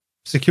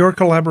Secure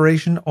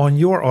collaboration on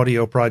your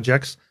audio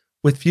projects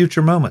with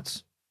Future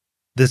Moments.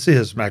 This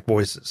is Mac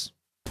Voices.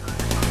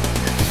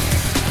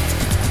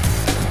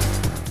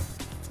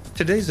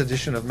 Today's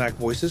edition of Mac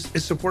Voices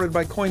is supported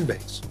by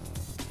Coinbase.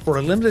 For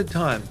a limited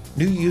time,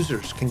 new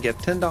users can get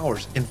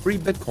 $10 in free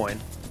Bitcoin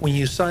when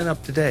you sign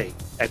up today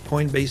at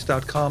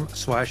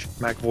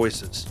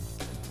coinbase.com/MacVoices.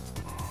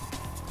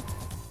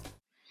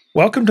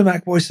 Welcome to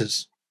Mac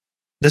Voices.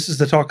 This is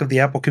the talk of the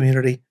Apple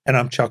community, and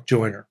I'm Chuck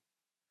Joyner.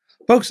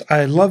 Folks,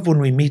 I love when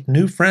we meet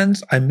new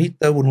friends. I meet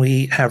though when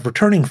we have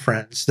returning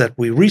friends that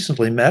we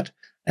recently met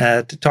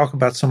to talk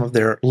about some of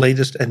their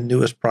latest and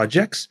newest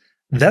projects.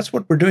 That's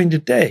what we're doing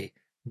today.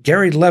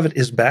 Gary Levitt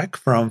is back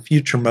from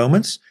Future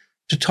Moments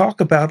to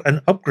talk about an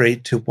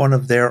upgrade to one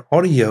of their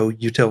audio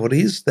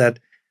utilities that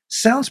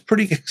sounds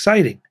pretty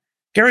exciting.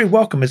 Gary,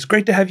 welcome. It's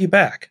great to have you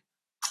back.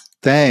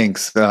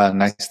 Thanks.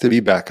 Nice to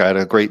be back. I had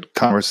a great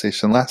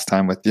conversation last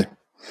time with you.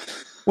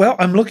 Well,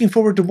 I'm looking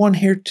forward to one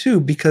here too,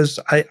 because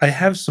I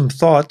have some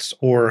thoughts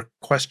or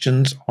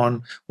questions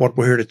on what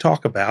we're here to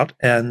talk about.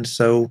 And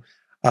so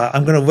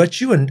I'm going to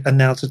let you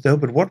announce it though,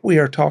 but what we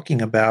are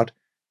talking about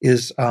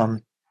is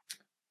MicSwap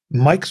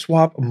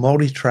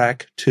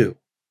Multitrack 2.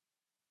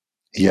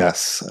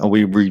 Yes,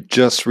 we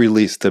just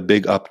released a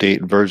big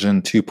update,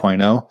 version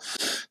 2.0,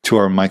 to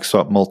our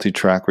MicSwap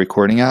Multitrack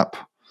recording app.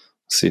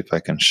 Let's see if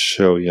I can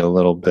show you a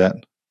little bit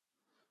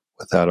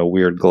without a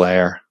weird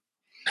glare.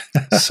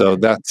 So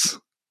that's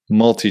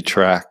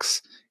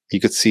multi-tracks. You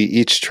could see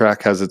each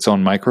track has its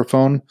own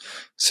microphone,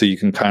 so you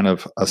can kind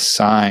of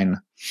assign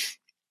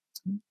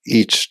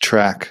each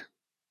track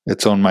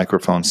its own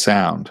microphone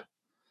sound,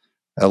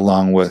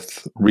 along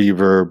with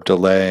reverb,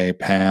 delay,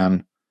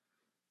 pan.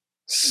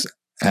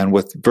 And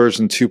with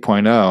version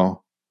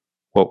 2.0,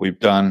 what we've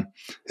done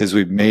is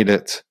we've made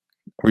it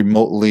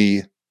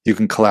remotely. You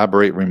can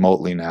collaborate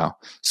remotely now.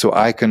 So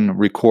I can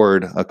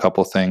record a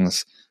couple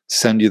things,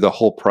 send you the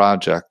whole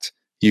project.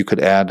 You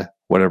could add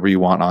whatever you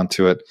want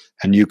onto it,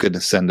 and you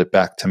could send it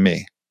back to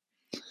me.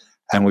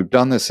 And we've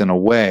done this in a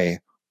way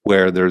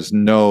where there's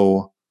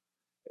no,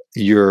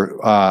 your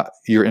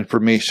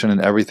information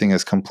and everything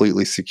is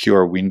completely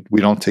secure. We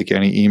don't take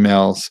any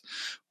emails.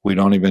 We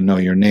don't even know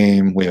your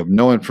name. We have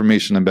no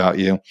information about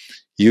you.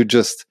 You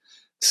just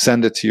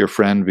send it to your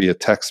friend via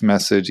text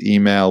message,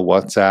 email,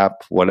 WhatsApp,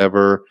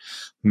 whatever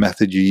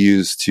method you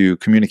use to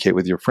communicate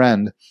with your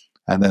friend,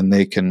 and then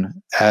they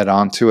can add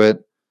onto it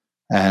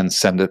and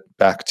send it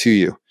back to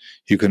you.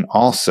 You can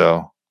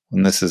also,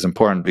 and this is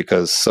important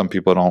because some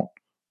people don't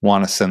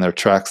want to send their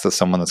tracks to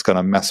someone that's going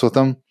to mess with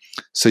them,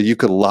 so you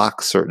could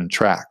lock certain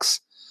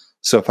tracks.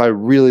 So if I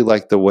really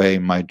like the way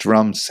my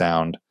drums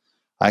sound,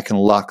 I can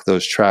lock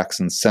those tracks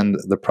and send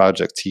the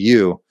project to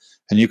you,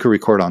 and you can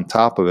record on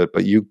top of it,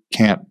 but you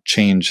can't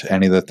change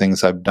any of the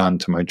things I've done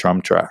to my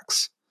drum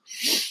tracks.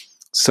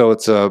 So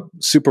it's a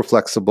super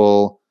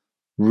flexible,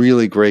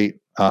 really great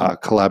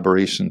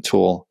collaboration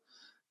tool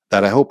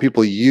that I hope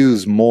people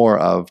use more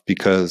of,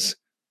 because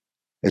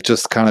it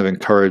just kind of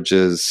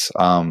encourages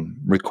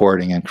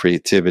recording and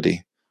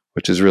creativity,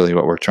 which is really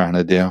what we're trying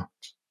to do.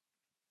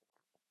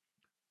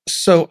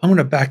 So I'm going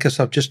to back us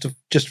up just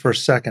for a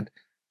second.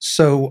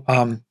 So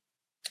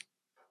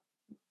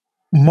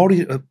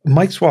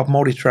MicSwap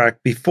Multitrack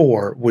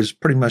before was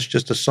pretty much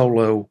just a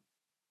solo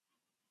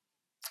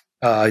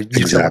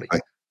utility.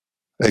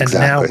 And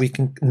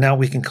now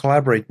we can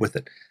collaborate with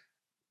it.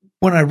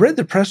 When I read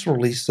the press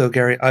release, though,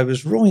 Gary, I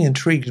was really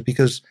intrigued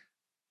because,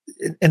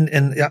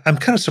 and I'm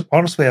kind of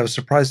honestly, I was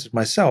surprised at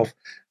myself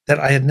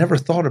that I had never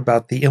thought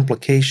about the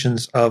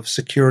implications of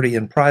security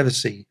and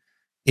privacy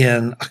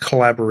in a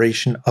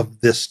collaboration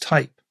of this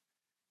type.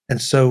 And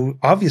so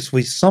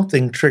obviously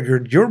something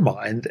triggered your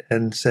mind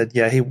and said,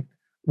 yeah, hey,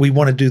 we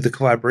want to do the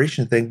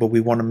collaboration thing, but we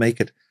want to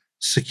make it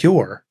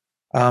secure.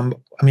 I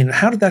mean,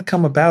 how did that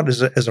come about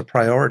as a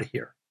priority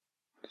here?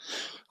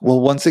 Well,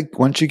 once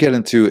you get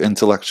into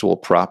intellectual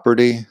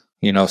property,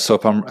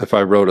 so if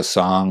I wrote a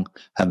song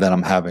and then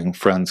I'm having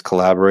friends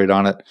collaborate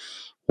on it,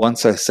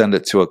 once I send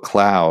it to a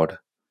cloud,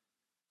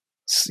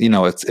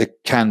 it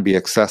can be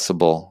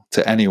accessible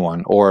to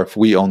anyone. Or if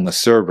we own the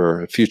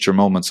server, if Future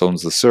Moments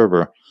owns the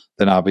server,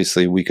 then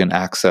obviously we can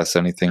access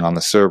anything on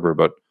the server.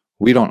 But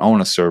we don't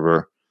own a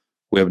server.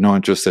 We have no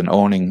interest in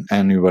owning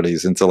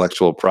anybody's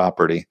intellectual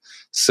property.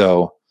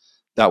 So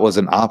that was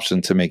an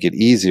option to make it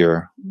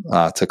easier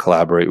to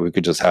collaborate. We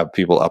could just have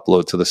people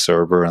upload to the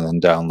server and then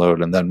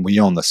download, and then we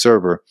own the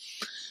server.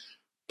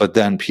 But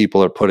then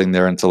people are putting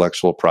their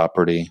intellectual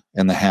property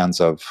in the hands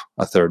of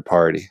a third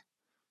party.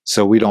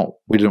 So we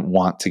didn't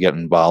want to get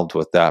involved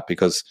with that,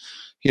 because,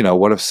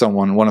 what if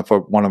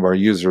one of our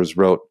users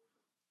wrote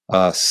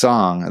a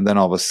song and then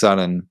all of a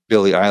sudden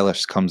Billie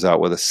Eilish comes out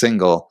with a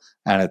single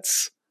and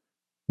it's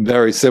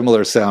very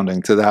similar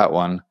sounding to that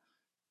one?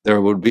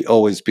 There would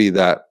always be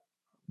that,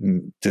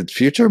 did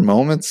Future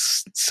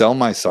Moments sell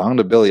my song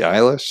to Billie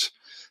Eilish?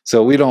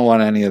 So we don't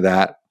want any of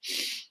that.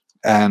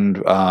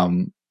 And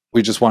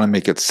we just want to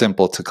make it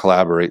simple to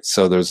collaborate.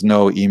 So there's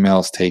no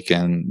emails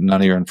taken. None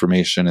of your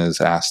information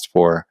is asked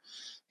for.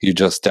 You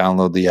just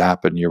download the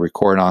app and you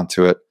record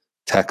onto it.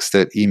 text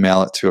it,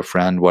 email it to a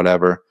friend,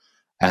 whatever,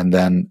 and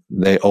then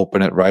they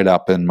open it right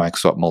up in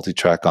Microswap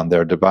Multitrack on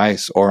their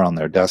device or on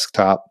their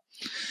desktop.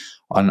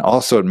 And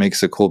also it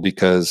makes it cool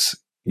because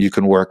you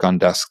can work on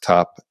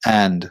desktop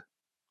and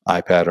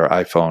iPad or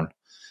iPhone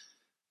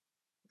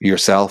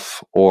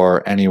yourself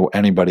or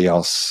anybody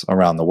else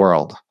around the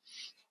world.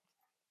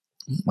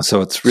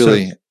 So it's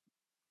really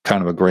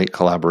kind of a great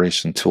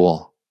collaboration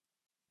tool.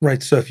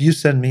 Right. So if you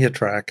send me a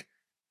track,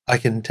 I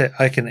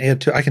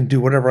can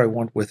do whatever I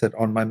want with it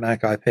on my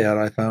Mac,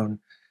 iPad, iPhone,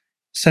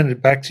 send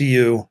it back to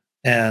you,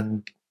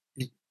 and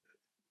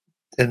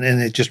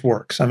it just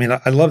works. I mean,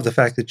 I love the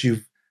fact that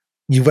you've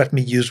let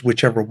me use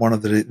whichever one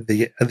of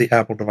the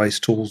Apple device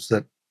tools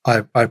that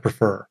I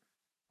prefer,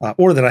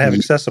 or that I have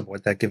accessible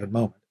at that given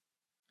moment.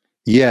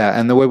 Yeah,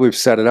 and the way we've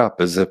set it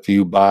up is if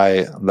you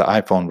buy the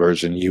iPhone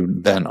version, you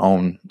then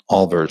own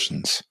all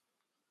versions.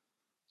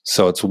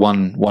 So it's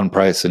one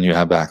price, and you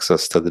have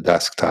access to the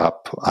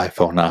desktop,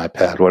 iPhone,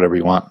 iPad, whatever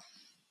you want.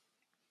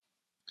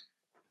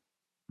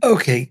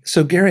 Okay,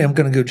 so Gary, I'm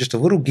going to go just a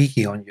little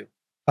geeky on you,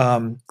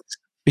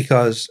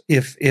 because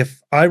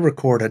if I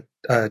record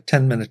a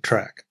 10-minute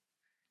track,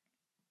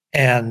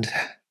 and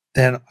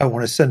then I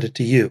want to send it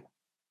to you,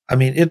 I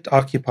mean, it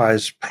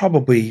occupies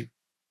probably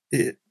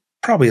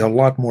a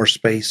lot more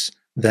space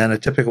than a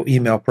typical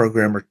email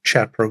program or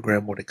chat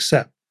program would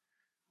accept.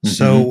 Mm-hmm.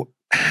 So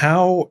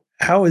how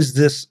is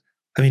this?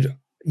 I mean,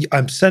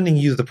 I'm sending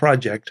you the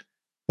project,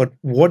 but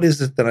what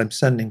is it that I'm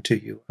sending to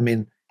you? I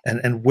mean,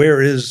 and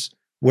where is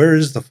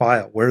the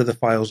file? Where do the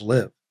files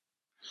live?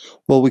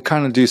 Well, we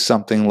kind of do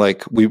something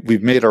like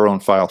we've made our own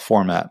file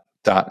format,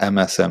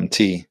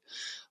 .msmt,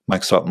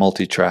 Microswap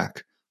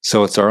Multitrack.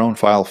 So it's our own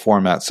file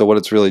format. So what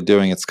it's really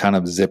doing, it's kind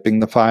of zipping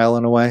the file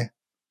in a way.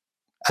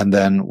 And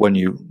then when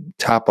you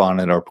tap on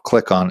it or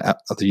click on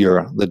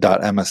the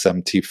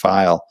 .msmt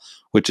file,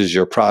 which is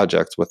your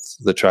project with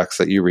the tracks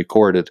that you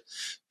recorded,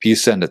 if you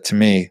send it to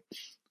me,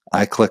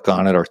 I click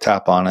on it or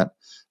tap on it,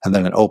 and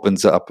then it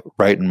opens up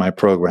right in my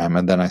program,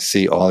 and then I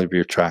see all of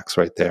your tracks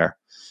right there.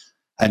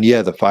 And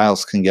yeah, the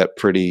files can get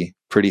pretty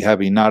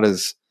heavy.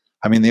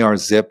 They are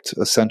zipped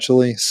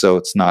essentially, so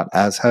it's not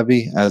as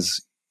heavy as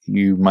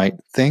you might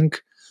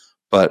think,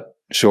 but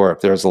sure,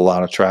 if there's a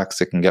lot of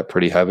tracks, it can get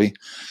pretty heavy.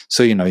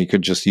 So, you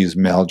could just use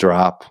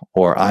MailDrop,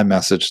 or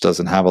iMessage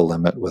doesn't have a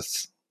limit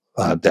with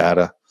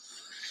data.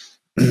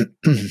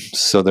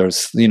 So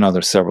there's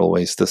several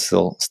ways to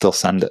still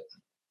send it.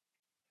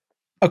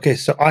 Okay,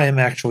 so I am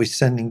actually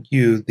sending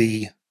you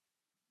the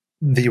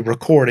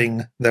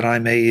recording that I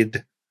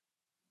made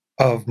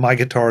of my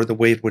guitar, the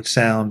way it would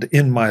sound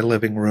in my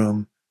living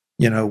room,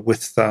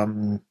 with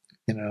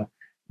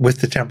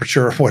the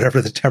temperature or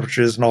whatever the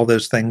temperature is and all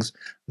those things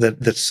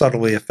that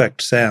subtly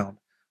affect sound.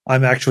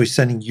 I'm actually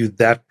sending you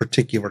that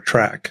particular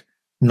track,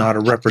 not a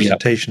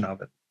representation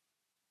of it.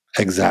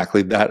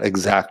 Exactly, that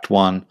exact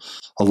one,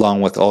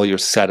 along with all your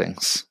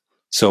settings.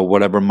 So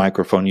whatever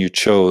microphone you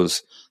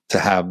chose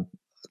to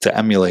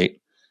emulate,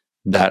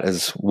 that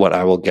is what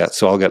I will get.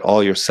 So I'll get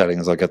all your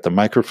settings. I'll get the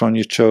microphone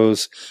you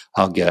chose.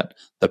 I'll get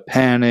the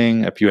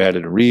panning, if you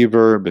added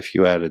reverb, if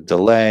you added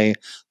delay,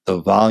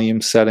 the volume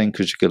setting,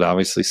 because you could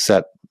obviously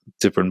set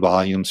different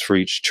volumes for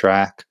each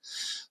track.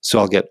 So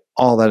I'll get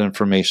all that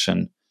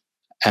information,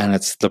 and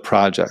it's the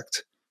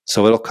project.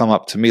 So it'll come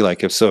up to me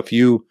like if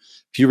you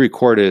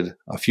recorded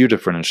a few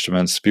different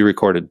instruments, if you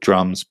recorded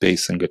drums,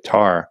 bass, and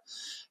guitar,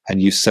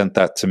 and you sent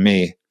that to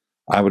me,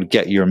 I would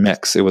get your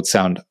mix. It would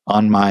sound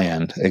on my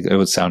end. It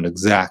would sound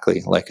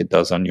exactly like it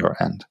does on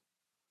your end.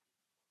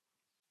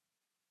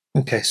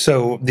 Okay,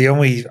 so the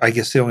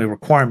only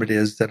requirement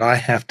is that I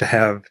have to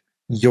have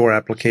your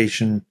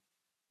application.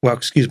 Well,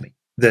 excuse me,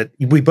 that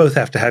we both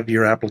have to have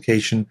your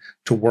application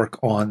to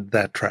work on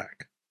that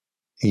track.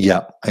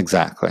 Yeah,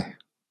 exactly.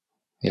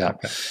 Yeah.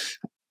 Okay.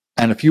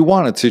 And if you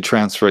wanted to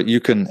transfer it, you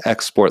can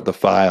export the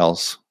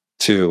files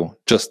too.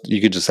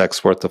 You could just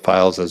export the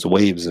files as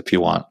waves if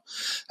you want,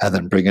 and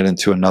then bring it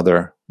into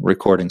another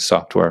recording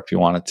software if you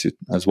wanted to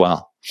as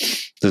well.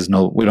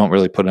 We don't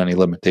really put any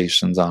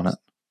limitations on it.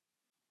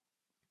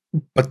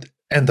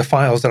 And the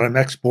files that I'm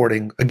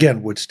exporting,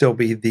 again, would still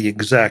be the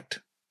exact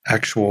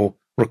actual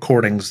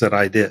recordings that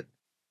I did.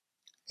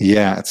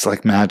 Yeah, it's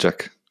like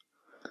magic.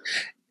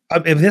 I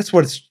mean, that's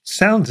what it's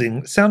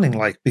sounding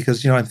like,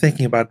 because I'm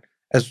thinking about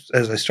as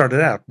I started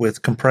out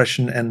with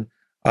compression and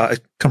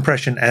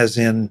compression as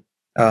in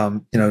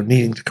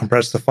needing to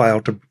compress the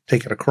file to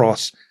take it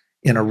across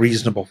in a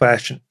reasonable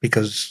fashion.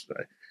 Because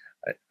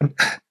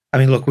I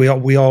mean, look, we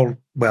all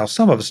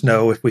some of us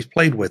know, if we've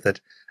played with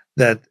it,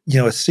 that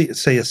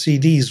say a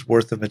CD's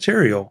worth of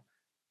material,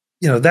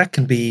 that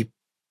can be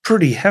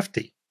pretty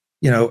hefty,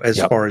 as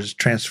far as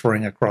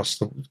transferring across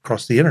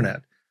the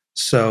internet.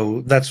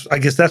 So I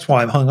guess that's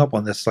why I'm hung up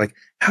on this. Like,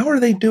 how are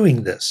they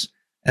doing this?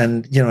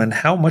 And and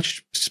how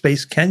much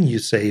space can you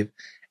save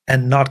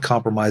and not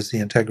compromise the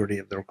integrity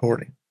of the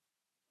recording?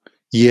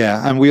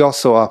 Yeah, and we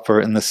also offer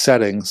in the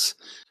settings,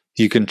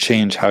 you can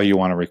change how you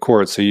want to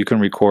record. So you can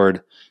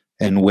record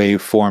in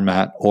WAV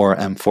format or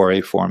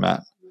M4A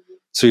format.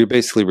 So you're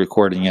basically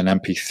recording in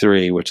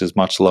MP3, which is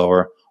much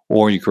lower,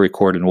 or you can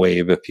record in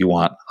WAV if you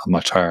want a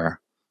much higher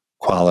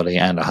quality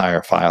and a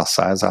higher file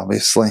size,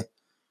 obviously.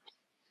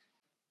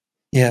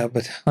 Yeah,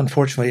 but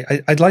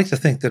unfortunately, I'd like to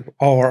think that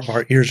all of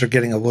our ears are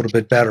getting a little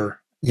bit better,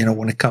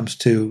 when it comes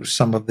to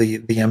some of the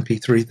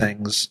MP3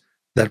 things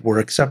that were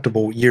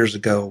acceptable years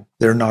ago.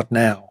 They're not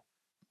now,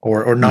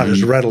 or not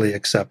as readily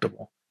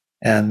acceptable.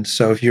 And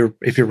so if you're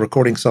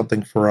recording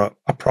something for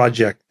a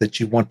project that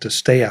you want to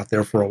stay out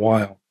there for a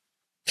while,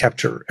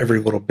 capture every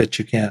little bit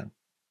you can.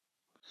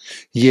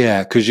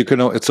 Yeah, because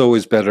it's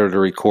always better to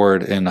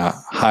record in a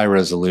high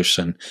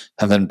resolution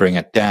and then bring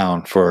it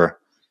down for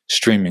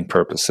streaming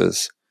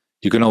purposes.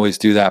 You can always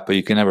do that, but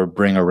you can never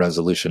bring a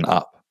resolution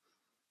up.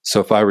 So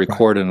if I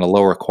record in a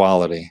lower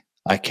quality,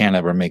 I can't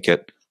ever make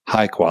it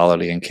high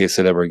quality in case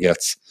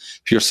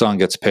if your song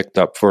gets picked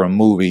up for a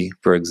movie,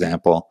 for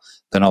example,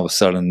 then all of a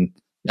sudden,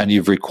 and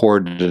you've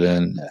recorded it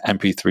in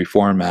MP3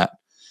 format,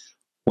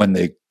 when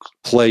they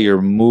play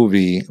your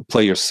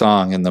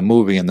song in the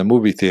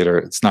movie theater,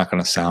 it's not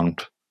going to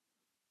sound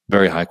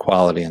very high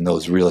quality in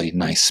those really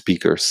nice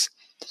speakers.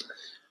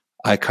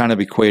 I kind of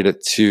equate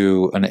it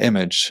to an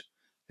image.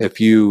 If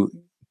you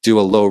do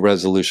a low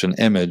resolution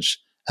image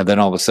and then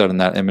all of a sudden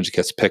that image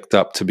gets picked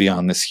up to be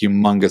on this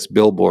humongous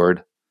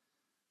billboard,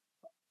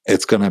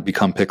 it's going to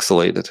become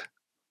pixelated.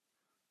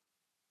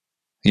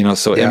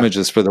 So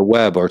images for the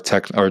web are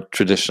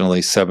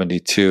traditionally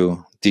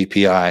 72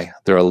 DPI.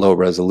 They're a low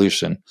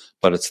resolution,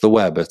 but it's the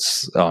web.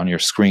 It's on your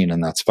screen,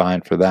 and that's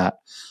fine for that.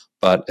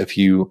 But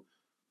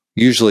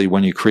usually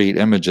when you create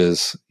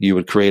images, you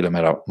would create them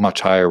at a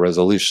much higher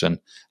resolution,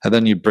 and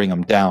then you bring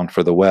them down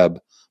for the web.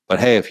 But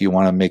hey, if you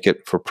want to make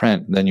it for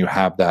print, then you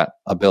have that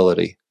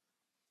ability.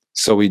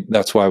 So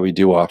that's why we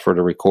do offer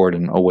to record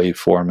in a WAV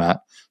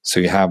format. So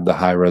you have the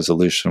high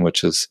resolution,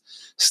 which is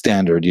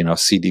standard,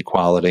 CD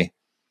quality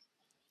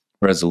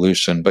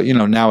resolution. But,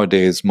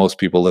 nowadays, most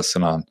people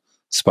listen on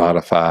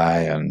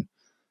Spotify and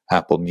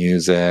Apple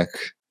Music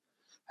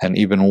and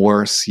even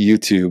worse,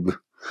 YouTube.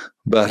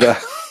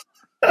 But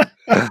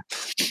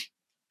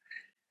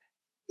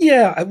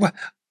yeah,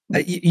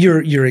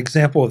 your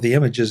example of the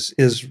images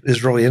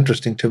is really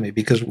interesting to me,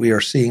 because we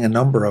are seeing a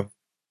number of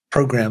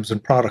programs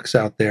and products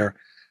out there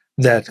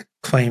that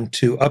claim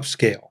to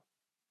upscale,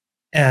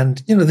 and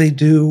they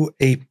do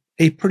a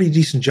pretty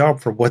decent job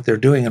for what they're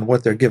doing and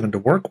what they're given to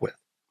work with.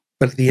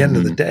 But at the end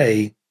of the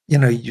day,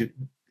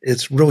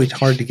 it's really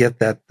hard to get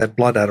that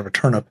blood out of a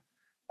turnip.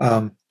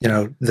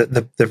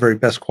 The very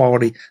best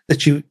quality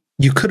that you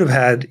could have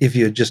had if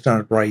you had just done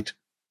it right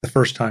the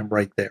first time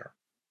right there.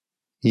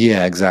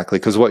 Yeah, exactly.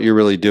 Because what you're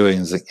really doing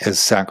is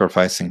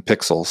sacrificing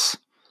pixels,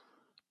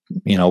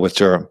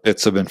 which are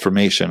bits of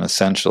information,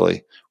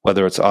 essentially.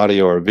 Whether it's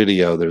audio or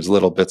video, there's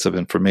little bits of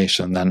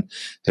information. Then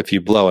if you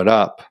blow it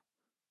up,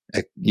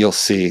 you'll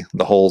see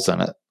the holes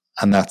in it.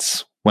 And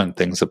that's when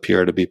things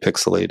appear to be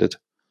pixelated.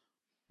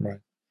 Right.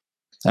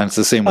 And it's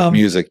the same with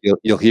music.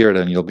 You'll hear it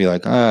and you'll be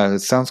like,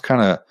 it sounds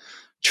kind of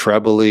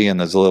trebly and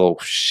there's a little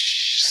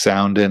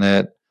sound in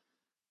it.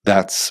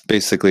 That's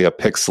basically a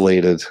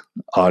pixelated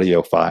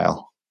audio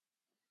file.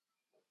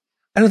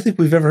 I don't think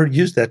we've ever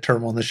used that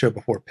term on the show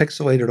before,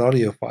 pixelated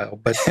audio file,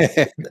 but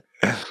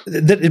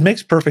it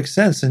makes perfect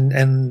sense.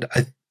 And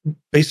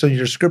based on your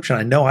description,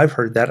 I know I've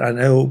heard that. I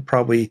know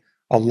probably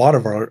a lot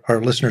of our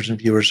listeners and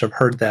viewers have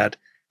heard that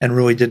and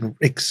really didn't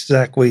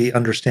exactly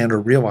understand or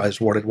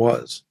realize what it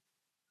was.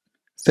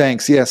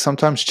 Thanks. Yeah,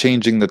 sometimes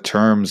changing the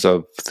terms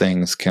of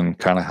things can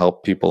kind of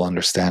help people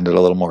understand it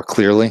a little more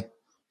clearly.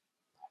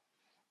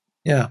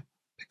 Yeah,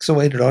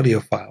 pixelated audio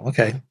file.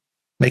 Okay.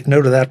 Make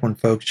note of that one,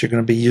 folks. You're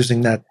going to be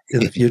using that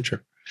in the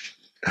future.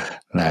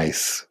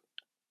 Nice.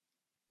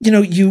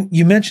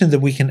 You mentioned that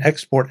we can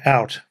export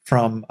out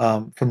from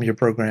your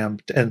program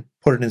and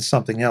put it in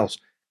something else.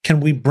 Can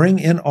we bring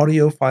in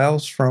audio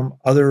files from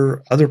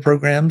other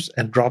programs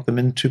and drop them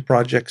into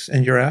projects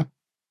in your app?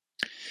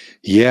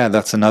 Yeah,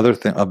 that's another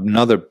thing.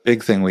 Another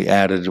big thing we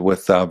added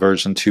with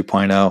version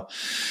 2.0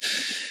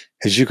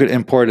 is you could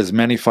import as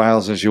many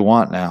files as you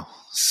want now.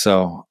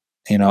 So,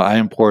 I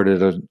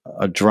imported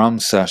a drum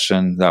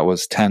session that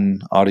was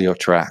 10 audio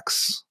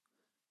tracks,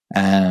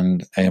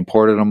 and I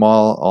imported them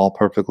all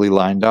perfectly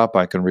lined up.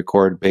 I can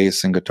record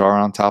bass and guitar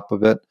on top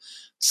of it,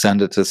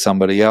 send it to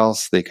somebody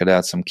else. They could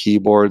add some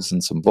keyboards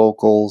and some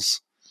vocals,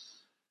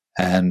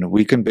 and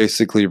we can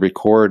basically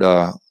record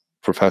a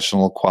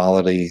professional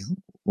quality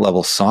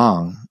level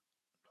song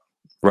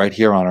right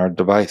here on our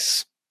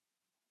device.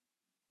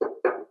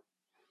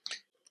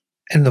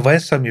 And the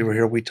last time you were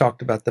here, we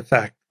talked about the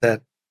fact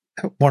that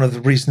one of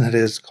the reasons it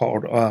is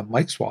called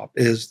Mic Swap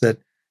is that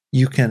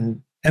you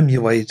can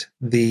emulate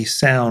the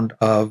sound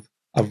of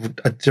a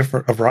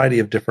variety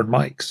of different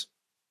mics.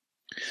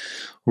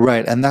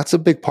 Right, and that's a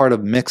big part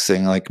of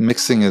mixing. Like,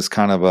 mixing is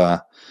kind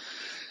of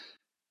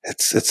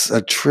it's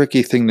a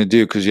tricky thing to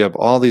do because you have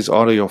all these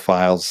audio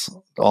files,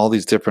 all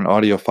these different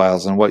audio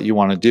files, and what you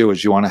want to do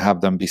is you want to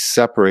have them be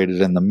separated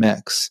in the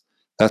mix.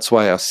 That's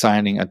why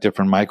assigning a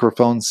different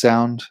microphone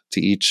sound to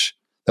each,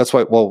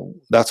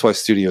 That's why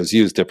studios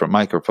use different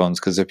microphones,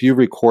 because if you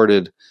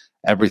recorded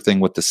everything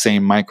with the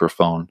same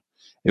microphone,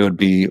 it would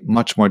be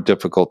much more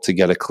difficult to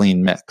get a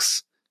clean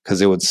mix,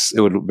 because it would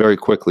very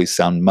quickly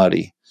sound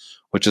muddy,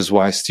 which is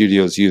why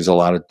studios use a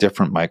lot of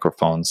different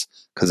microphones,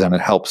 because then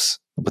it helps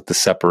with the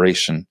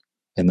separation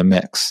in the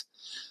mix.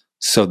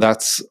 So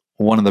that's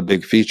one of the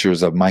big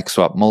features of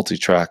MicSwap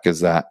Multitrack, is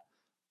that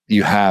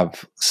you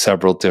have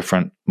several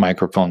different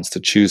microphones to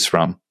choose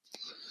from.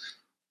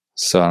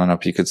 So I don't know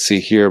if you could see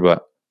here,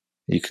 but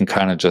you can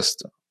kind of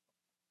just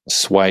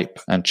swipe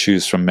and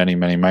choose from many,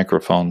 many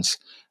microphones,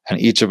 and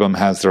each of them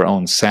has their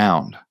own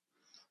sound.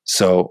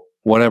 So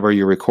whatever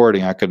you're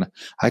recording, I can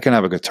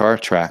have a guitar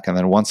track, and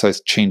then once I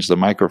change the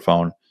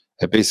microphone,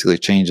 it basically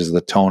changes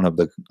the tone of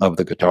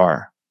the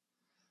guitar.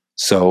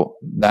 So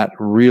that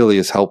really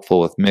is helpful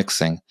with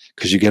mixing,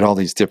 because you get all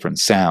these different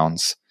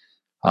sounds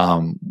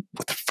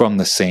from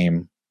the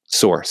same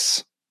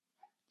source.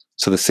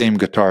 So the same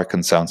guitar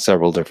can sound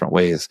several different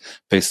ways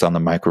based on the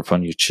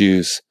microphone you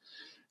choose.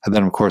 And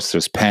then, of course,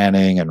 there's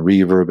panning and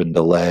reverb and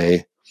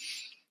delay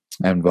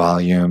and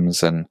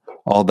volumes, and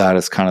all that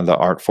is kind of the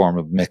art form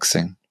of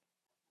mixing.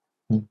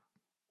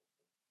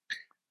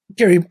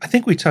 Gary, I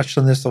think we touched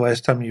on this the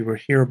last time you were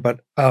here,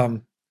 but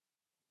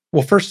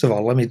well, first of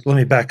all, let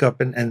me back up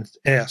and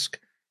ask: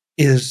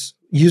 is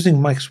using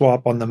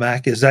MicSwap on the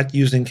Mac, is that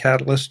using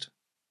Catalyst?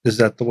 Is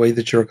that the way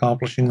that you're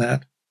accomplishing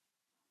that?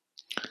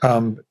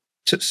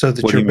 So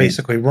that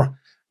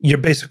you're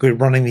basically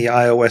running the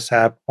iOS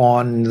app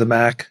on the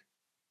Mac,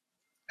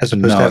 as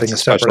opposed to having a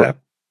separate app.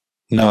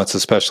 No, it's a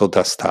special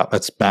desktop.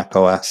 It's Mac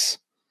OS.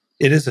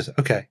 It is.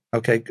 Okay.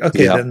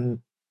 Yeah.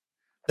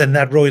 Then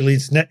that really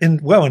leads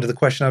into the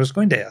question I was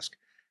going to ask: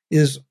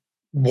 is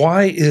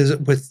why is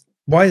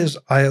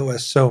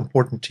iOS so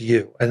important to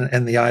you,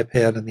 and the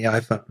iPad and the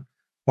iPhone?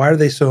 Why are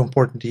they so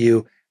important to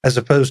you, as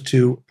opposed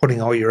to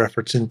putting all your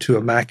efforts into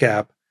a Mac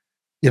app,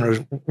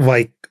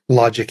 like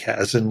Logic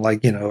has, and I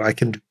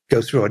can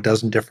go through a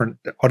dozen different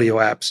audio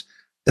apps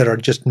that are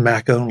just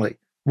Mac only?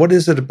 What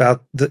is it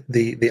about the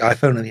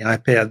iPhone and the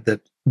iPad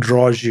that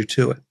draws you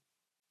to it?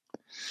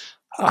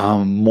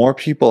 More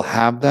people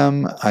have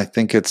them. I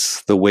think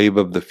it's the wave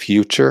of the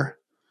future.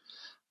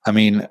 I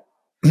mean,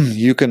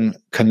 you can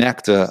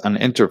connect an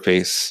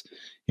interface,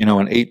 an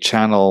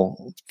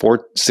 8-channel,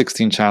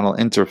 16-channel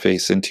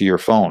interface into your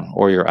phone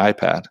or your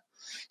iPad.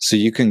 So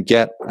you can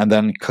get and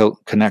then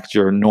connect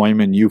your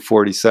Neumann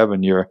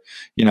U47, your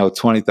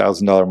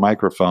 $20,000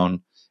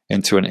 microphone,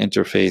 into an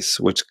interface,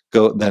 which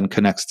then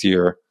connects to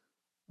your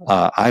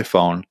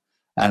iPhone,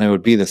 and it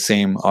would be the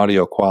same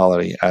audio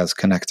quality as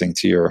connecting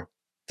to your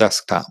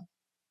desktop.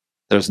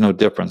 There's no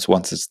difference.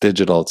 Once it's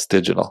digital, it's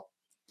digital.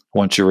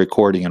 Once you're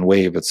recording in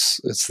WAV,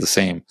 it's the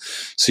same.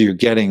 So you're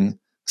getting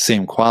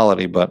same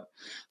quality, but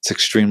it's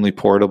extremely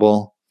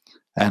portable.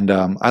 And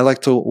I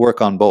like to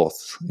work on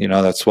both.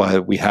 That's why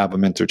we have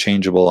them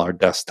interchangeable, our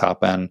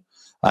desktop and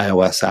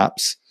iOS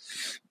apps.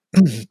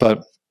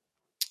 But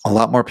a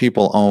lot more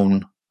people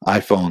own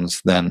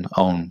iPhones than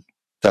own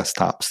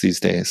desktops these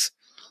days.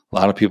 A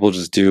lot of people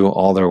just do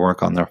all their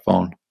work on their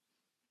phone.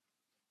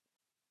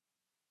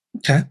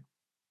 Okay.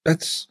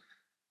 That's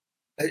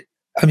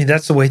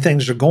the way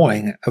things are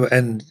going.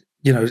 And,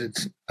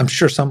 I'm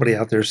sure somebody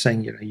out there is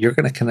saying, you're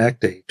going to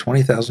connect a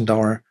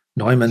 $20,000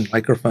 Neumann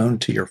microphone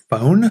to your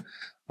phone.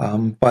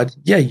 But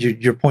yeah,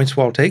 your point's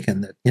well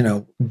taken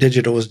that,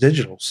 digital is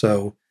digital.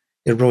 So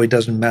it really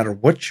doesn't matter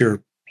what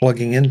you're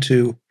plugging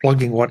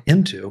what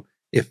into.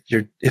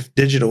 If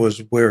digital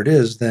is where it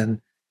is,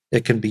 then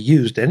it can be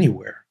used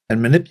anywhere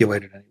and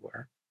manipulated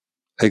anywhere.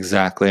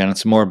 Exactly. And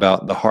it's more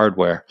about the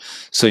hardware.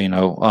 So,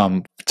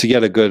 to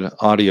get a good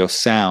audio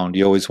sound,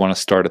 you always want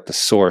to start at the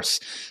source.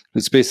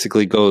 This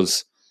basically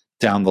goes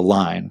down the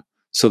line.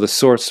 So the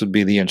source would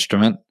be the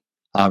instrument.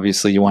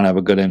 Obviously, you want to have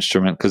a good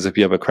instrument, because if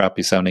you have a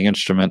crappy sounding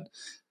instrument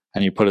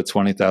and you put a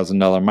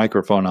 $20,000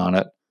 microphone on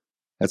it,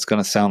 it's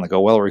going to sound like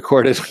a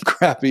well-recorded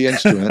crappy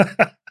instrument.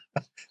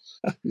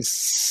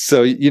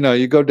 So,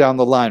 you go down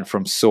the line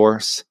from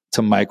source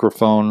to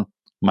microphone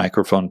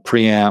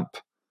preamp,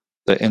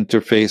 the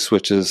interface,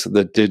 which is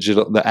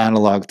the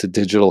analog to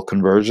digital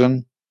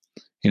conversion.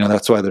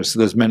 That's why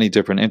there's many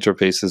different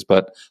interfaces,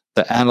 but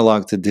the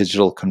analog to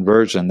digital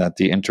conversion that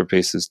the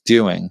interface is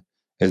doing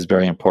is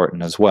very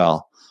important as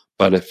well.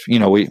 But if,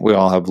 we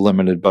all have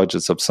limited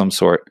budgets of some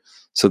sort.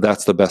 So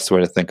that's the best way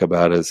to think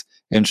about it, is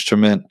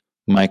instrument,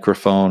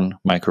 microphone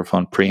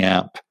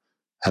preamp,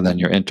 and then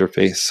your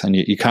interface. And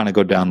you kind of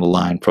go down the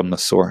line from the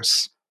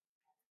source.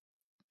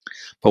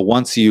 But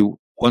once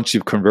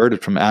you've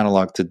converted from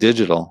analog to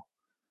digital,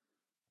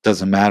 it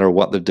doesn't matter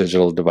what the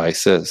digital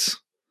device is.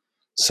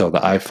 So the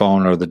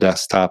iPhone or the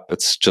desktop,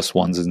 it's just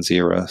ones and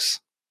zeros.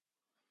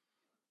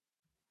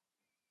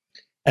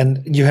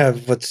 And you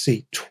have,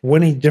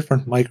 20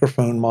 different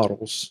microphone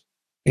models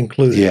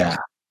included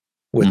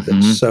with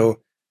this.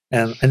 So,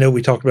 and I know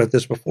we talked about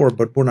this before,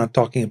 but we're not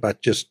talking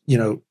about just,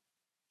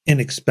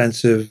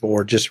 inexpensive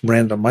or just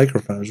random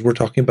microphones. We're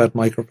talking about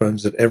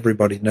microphones that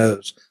everybody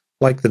knows,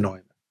 like the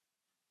Neumann.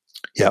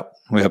 Yep.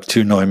 We have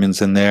 2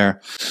 Neumanns in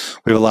there.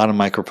 We have a lot of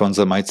microphones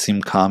that might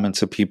seem common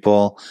to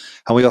people.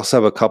 And we also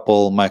have a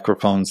couple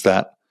microphones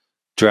that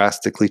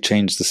drastically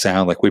change the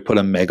sound. Like we put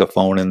a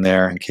megaphone in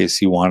there in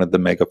case you wanted the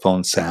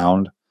megaphone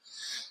sound.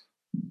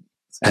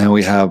 And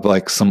we have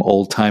like some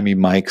old-timey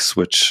mics,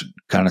 which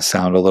kind of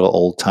sound a little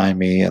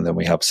old-timey. And then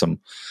we have some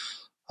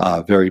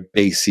very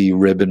bassy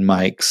ribbon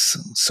mics.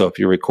 So if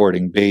you're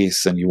recording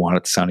bass and you want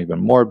it to sound even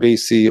more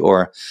bassy,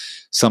 or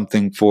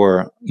something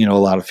for, a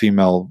lot of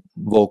female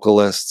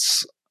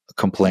vocalists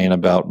complain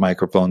about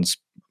microphones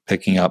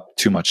picking up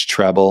too much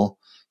treble.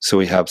 So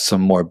we have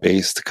some more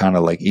bass to kind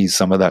of like ease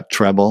some of that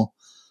treble.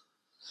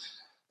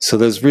 So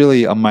there's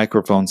really a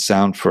microphone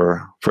sound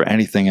for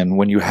anything. And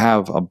when you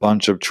have a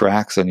bunch of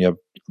tracks and you have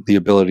the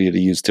ability to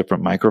use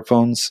different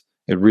microphones,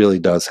 it really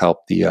does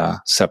help the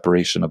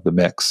separation of the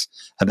mix.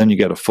 And then you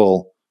get a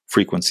full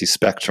frequency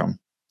spectrum.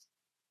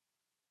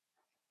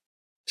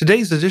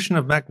 Today's edition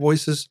of Mac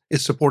Voices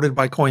is supported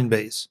by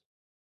Coinbase.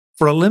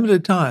 For a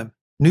limited time,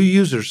 new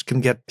users can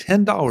get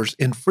 $10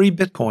 in free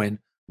Bitcoin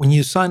when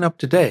you sign up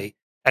today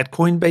at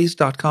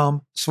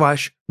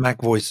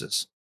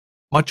coinbase.com/MacVoices.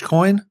 Much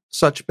coin,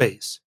 such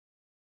base.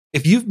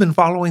 If you've been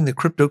following the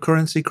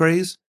cryptocurrency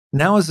craze,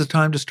 now is the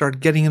time to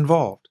start getting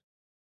involved.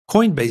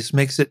 Coinbase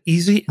makes it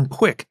easy and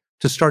quick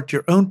to start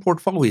your own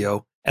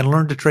portfolio and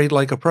learn to trade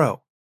like a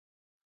pro.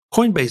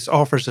 Coinbase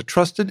offers a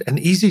trusted and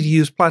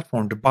easy-to-use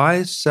platform to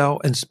buy,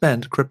 sell, and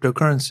spend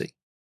cryptocurrency.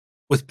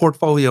 With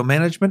portfolio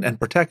management and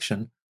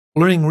protection,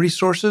 learning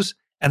resources,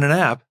 and an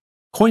app,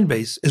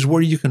 Coinbase is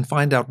where you can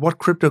find out what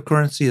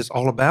cryptocurrency is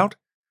all about,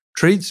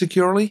 trade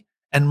securely,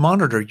 and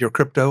monitor your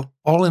crypto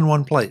all in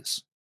one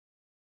place.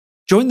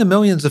 Join the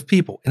millions of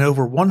people in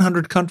over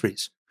 100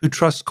 countries who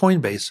trust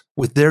Coinbase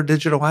with their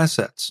digital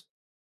assets.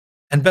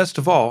 And best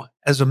of all,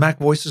 as a Mac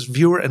Voices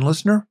viewer and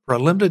listener, for a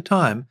limited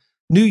time,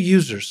 new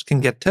users can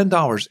get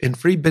 $10 in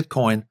free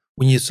Bitcoin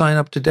when you sign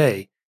up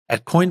today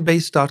at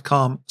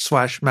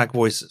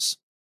coinbase.com/MacVoices.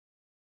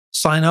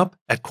 Sign up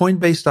at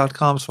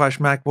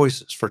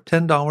coinbase.com/MacVoices for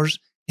 $10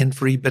 in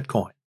free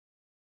Bitcoin.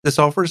 This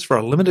offer is for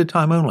a limited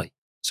time only,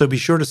 so be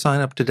sure to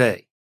sign up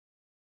today.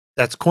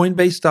 That's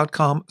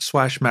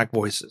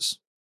coinbase.com/MacVoices.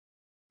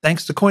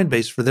 Thanks to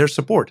Coinbase for their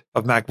support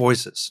of Mac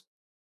Voices.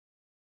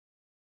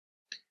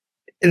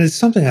 And it's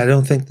something I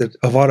don't think that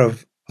a lot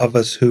of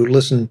us who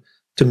listen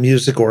to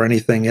music or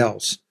anything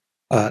else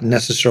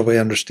necessarily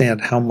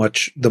understand how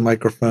much the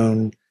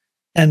microphone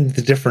and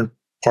the different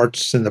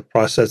parts in the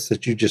process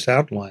that you just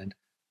outlined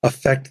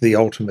affect the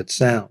ultimate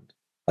sound.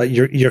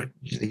 Your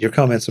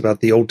comments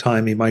about the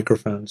old-timey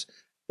microphones,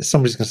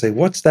 somebody's going to say,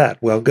 what's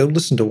that? Well, go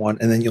listen to one,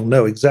 and then you'll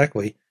know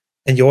exactly,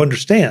 and you'll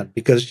understand,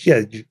 because,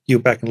 you go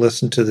back and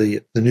listen to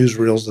the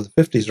newsreels of the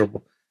 50s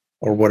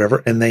or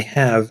whatever, and they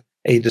have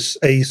a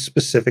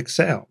specific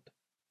sound.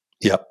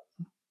 Yep.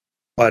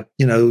 But,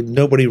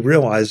 nobody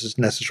realizes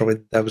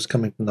necessarily that was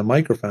coming from the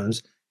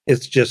microphones.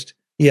 It's just,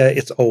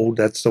 it's old.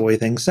 That's the way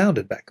things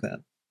sounded back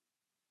then.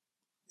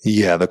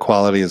 Yeah, the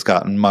quality has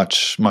gotten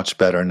much, much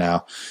better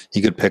now.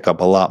 You could pick up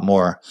a lot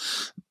more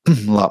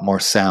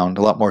sound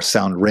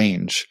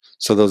range.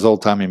 So those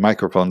old-timey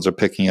microphones are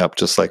picking up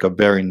just like a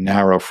very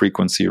narrow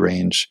frequency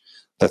range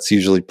that's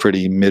usually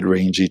pretty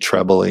mid-rangey,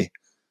 trebly,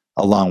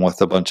 along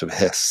with a bunch of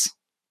hiss.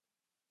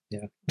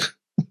 Yeah.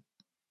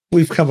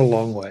 We've come a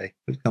long way.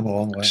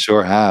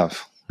 Sure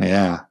have.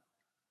 Yeah.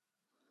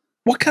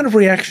 What kind of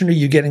reaction are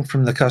you getting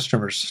from the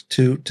customers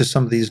to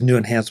some of these new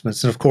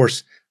enhancements? And of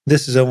course,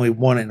 this is only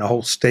one in a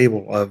whole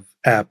stable of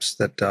apps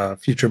that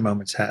Future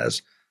Moments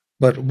has.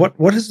 But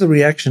what has the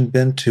reaction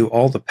been to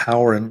all the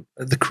power and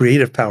the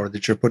creative power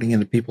that you're putting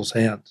into people's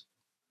hands?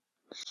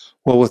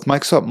 Well, with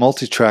MicSwap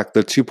Multitrack,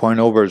 the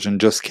 2.0 version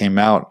just came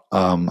out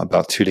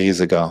about 2 days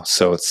ago.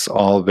 So it's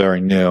all very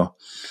new.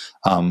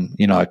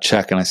 I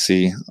check and I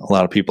see a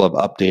lot of people have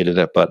updated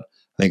it, but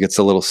I think it's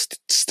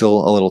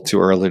still a little too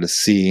early to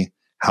see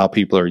how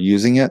people are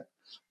using it.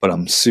 But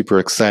I'm super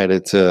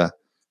excited to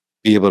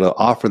be able to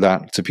offer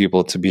that to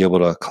people to be able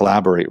to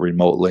collaborate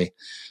remotely,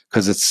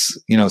 because it's,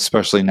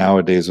 especially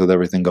nowadays with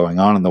everything going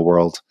on in the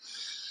world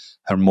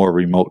and more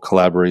remote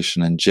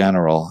collaboration in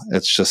general,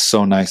 it's just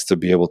so nice to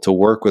be able to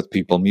work with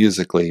people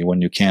musically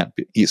when you can't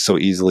so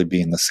easily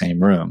be in the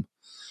same room.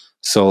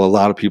 So a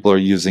lot of people are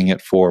using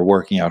it for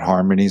working out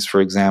harmonies,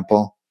 for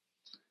example.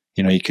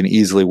 You can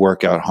easily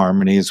work out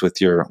harmonies with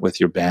your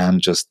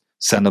band. Just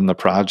send them the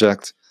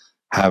project,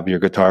 have your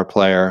guitar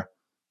player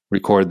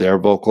record their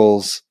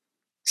vocals,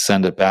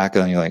 send it back,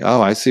 and then you're like,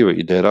 oh, I see what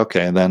you did.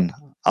 Okay, and then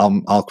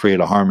I'll create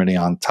a harmony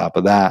on top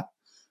of that,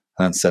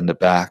 and then send it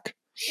back.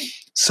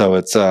 So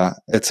it's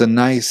a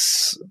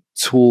nice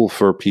tool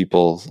for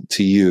people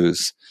to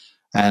use.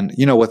 And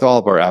with all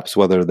of our apps,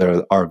 whether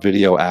they're our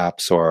video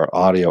apps or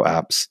audio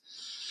apps,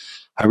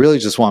 I really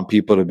just want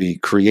people to be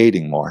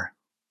creating more.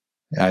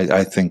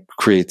 I think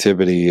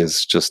creativity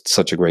is just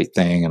such a great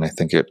thing, and I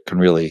think it can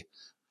really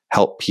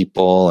help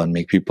people and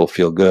make people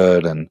feel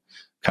good and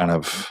kind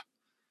of,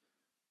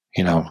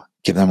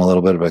 give them a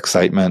little bit of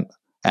excitement.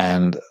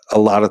 And a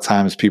lot of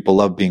times people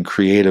love being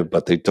creative,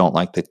 but they don't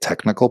like the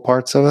technical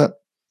parts of it.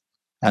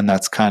 And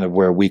that's kind of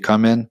where we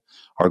come in.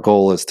 Our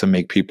goal is to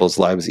make people's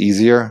lives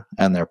easier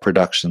and their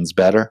productions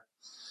better.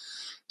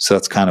 So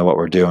that's kind of what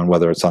we're doing,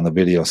 whether it's on the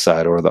video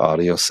side or the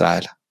audio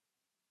side.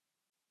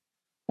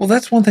 Well,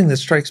 that's one thing that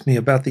strikes me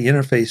about the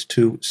interface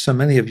to so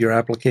many of your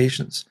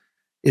applications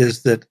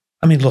is that,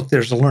 I mean, look,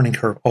 there's a learning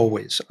curve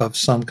always of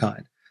some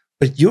kind,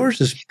 but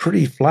yours is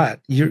pretty flat.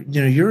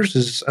 Yours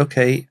is,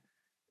 okay,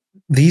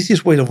 the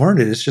easiest way to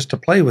learn it is just to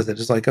play with it.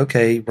 It's like,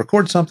 okay,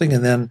 record something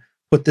and then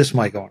put this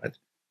mic on it,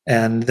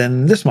 and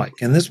then this mic,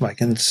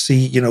 and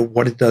see,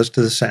 what it does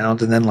to the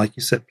sound. And then, like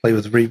you said, play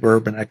with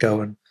reverb and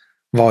echo and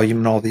volume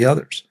and all the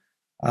others.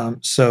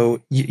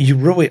 So you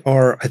really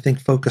are, I think,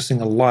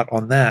 focusing a lot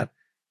on that.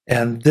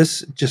 And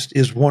this just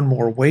is one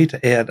more way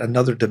to add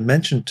another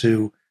dimension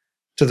to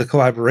the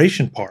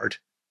collaboration part,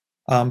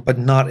 but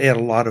not add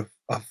a lot of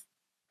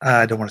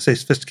I don't want to say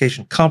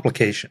sophistication,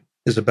 complication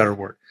is a better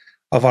word,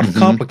 a lot of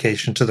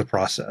complication to the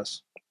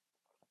process.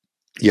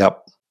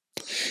 Yep.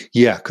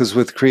 Yeah, because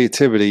with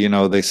creativity,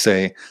 they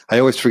say, I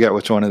always forget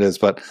which one it is,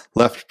 but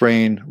left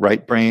brain,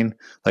 right brain,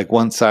 like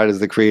one side is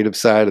the creative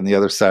side and the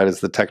other side is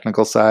the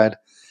technical side.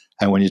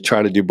 And when you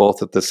try to do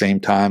both at the same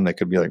time, they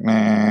could be like,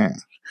 meh.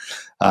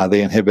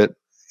 They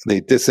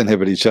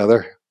disinhibit each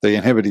other. They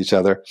inhibit each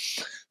other.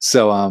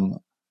 So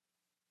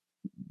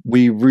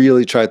we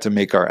really tried to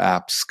make our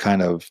apps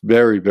kind of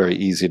very, very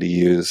easy to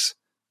use,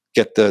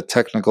 get the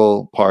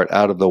technical part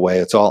out of the way.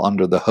 It's all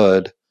under the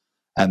hood.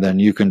 And then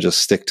you can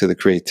just stick to the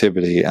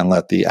creativity and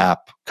let the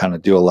app kind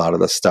of do a lot of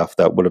the stuff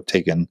that would have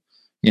taken,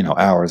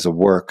 hours of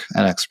work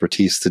and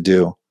expertise to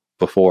do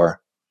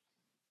before.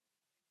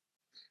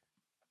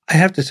 I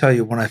have to tell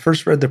you, when I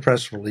first read the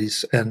press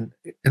release and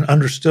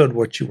understood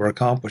what you were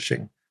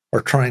accomplishing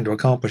or trying to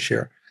accomplish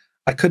here,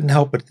 I couldn't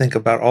help but think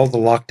about all the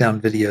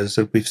lockdown videos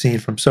that we've seen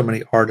from so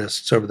many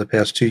artists over the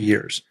past 2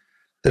 years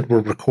that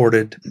were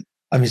recorded.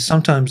 I mean,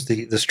 sometimes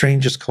the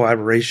strangest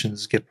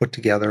collaborations get put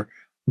together,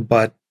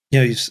 but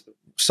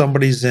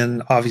somebody's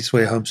in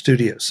obviously a home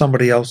studio,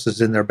 somebody else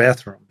is in their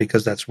bathroom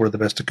because that's where the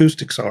best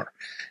acoustics are,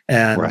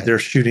 and They're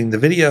shooting the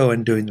video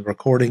and doing the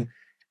recording.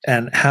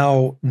 And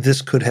how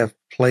this could have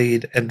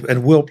played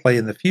and will play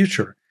in the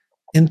future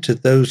into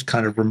those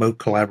kind of remote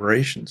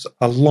collaborations,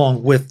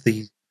 along with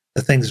the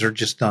things that are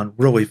just done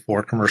really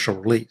for commercial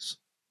release.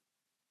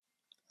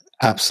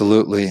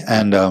 Absolutely.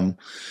 And,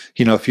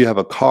 if you have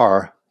a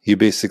car, you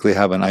basically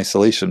have an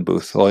isolation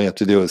booth. All you have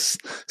to do is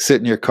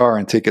sit in your car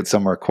and take it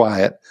somewhere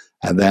quiet.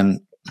 And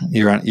then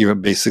you're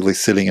basically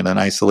sitting in an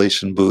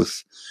isolation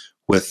booth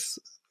with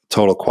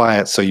total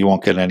quiet, so you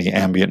won't get any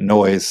ambient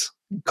noise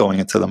going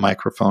into the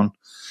microphone.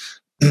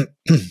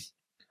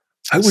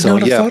 I would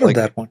not have thought of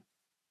that one.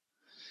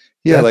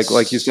 Yeah,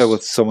 like you said,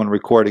 with someone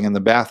recording in the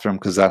bathroom,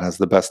 because that has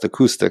the best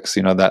acoustics.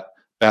 That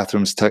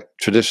bathrooms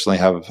traditionally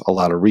have a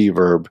lot of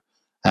reverb,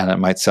 and it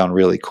might sound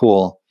really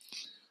cool.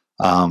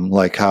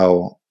 Like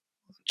how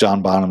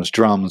John Bonham's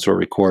drums were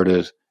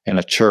recorded in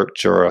a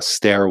church or a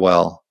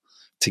stairwell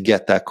to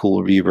get that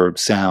cool reverb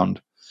sound,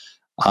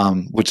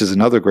 which is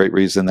another great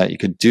reason that you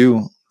could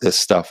do this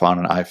stuff on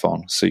an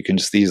iPhone. So you can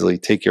just easily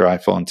take your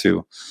iPhone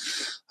to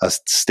a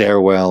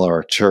stairwell or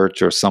a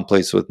church or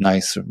someplace with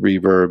nice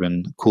reverb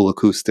and cool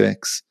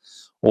acoustics.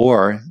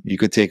 Or you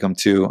could take them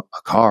to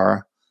a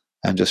car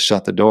and just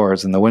shut the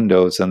doors and the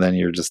windows, and then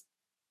you're just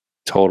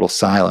total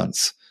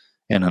silence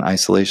in an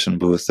isolation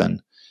booth,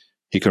 and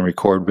you can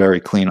record very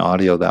clean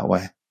audio that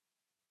way.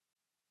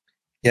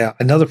 Yeah,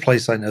 another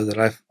place I know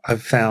that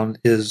I've found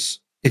is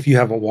if you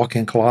have a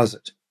walk-in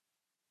closet,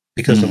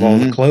 because of all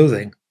the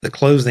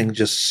clothing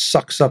just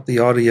sucks up the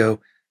audio.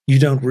 You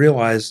don't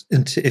realize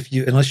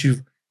unless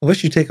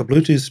you take a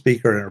Bluetooth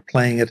speaker and are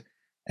playing it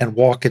and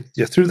walk it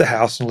through the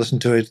house and listen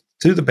to it,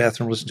 through the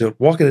bathroom, listen to it,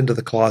 walk it into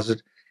the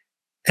closet,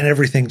 and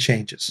everything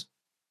changes.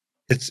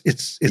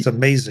 It's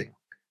amazing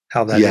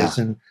how that is.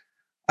 And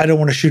I don't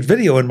want to shoot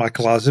video in my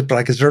closet, but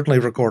I can certainly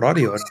record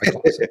audio in my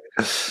closet.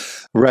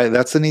 Right.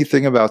 That's the neat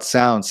thing about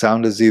sound.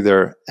 Sound is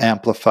either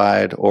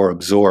amplified or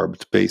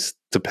absorbed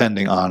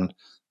depending on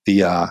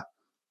the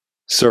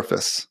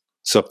surface.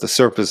 So if the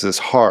surface is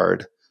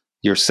hard,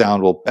 your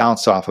sound will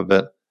bounce off of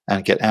it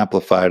and get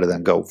amplified and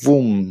then go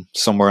boom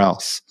somewhere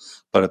else.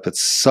 But if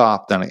it's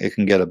soft, then it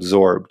can get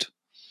absorbed.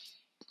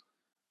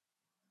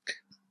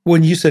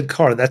 When you said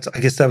car, I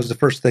guess that was the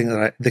first thing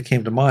that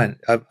came to mind.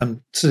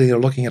 I'm sitting there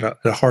looking at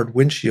a hard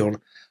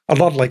windshield, a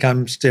lot like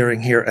I'm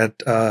staring here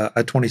at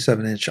a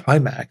 27-inch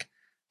iMac.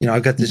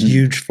 I've got this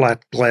huge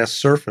flat glass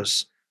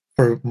surface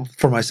for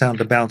my sound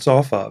to bounce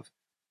off of,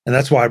 and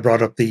that's why I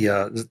brought up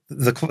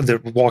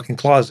the walk-in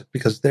closet,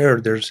 because there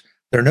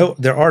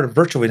are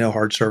virtually no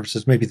hard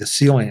surfaces. Maybe the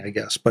ceiling, I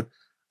guess, but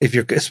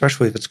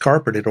especially if it's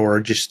carpeted or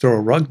just throw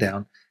a rug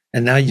down,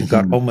 and now you've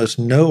got almost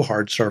no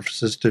hard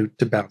surfaces to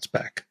bounce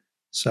back.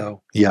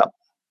 So yeah.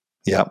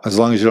 As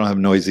long as you don't have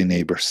noisy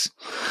neighbors.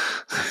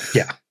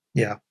 Yeah.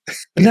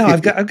 No,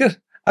 I've got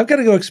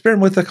to go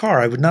experiment with the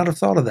car. I would not have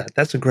thought of that.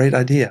 That's a great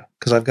idea,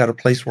 because I've got a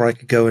place where I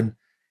could go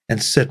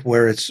and sit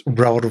where it's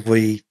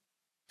relatively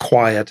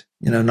quiet.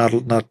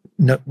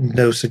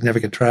 No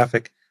significant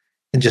traffic,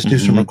 and just do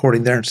some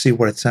recording there and see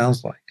what it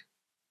sounds like.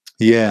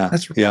 Yeah.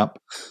 That's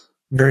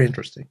very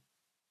interesting.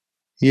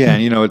 Yeah,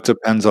 and it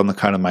depends on the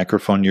kind of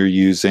microphone you're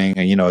using.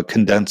 And, a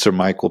condenser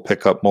mic will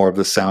pick up more of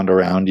the sound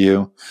around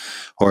you,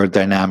 or a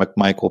dynamic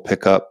mic will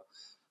pick up.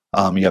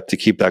 You have to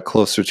keep that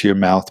closer to your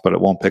mouth, but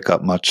it won't pick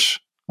up much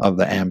of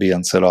the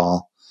ambience at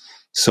all.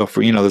 So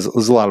for there's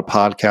a lot of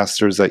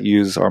podcasters that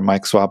use our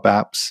mic swap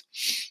apps.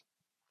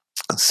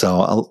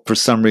 So for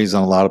some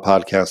reason, a lot of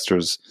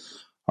podcasters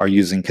are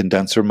using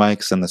condenser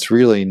mics, and that's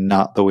really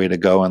not the way to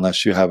go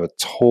unless you have a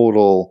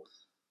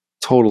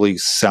totally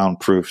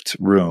soundproofed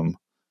room,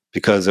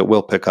 because it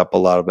will pick up a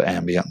lot of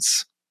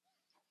ambience.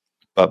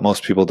 But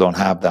most people don't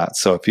have that.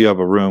 So if you have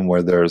a room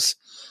where there's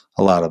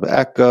a lot of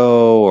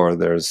echo, or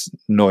there's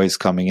noise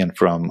coming in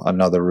from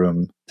another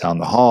room down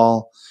the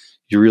hall,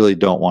 you really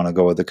don't want to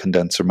go with a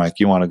condenser mic.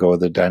 You want to go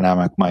with a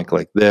dynamic mic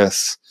like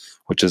this,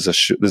 which is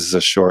this is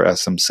a Shure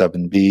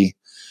SM7B,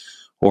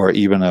 or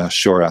even a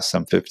Shure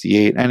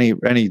SM58,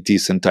 any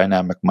decent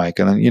dynamic mic.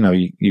 And then,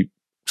 you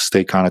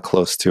stay kind of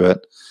close to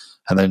it,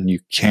 and then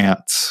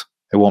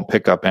it won't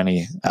pick up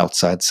any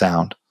outside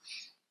sound.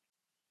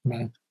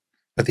 Right.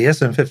 But the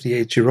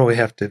SM58, you really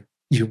have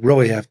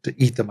to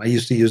eat them. I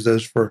used to use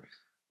those for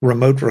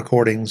remote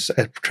recordings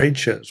at trade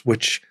shows,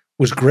 which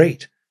was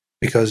great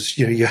because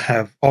you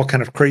have all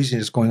kind of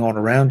craziness going on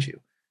around you,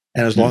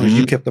 and as long as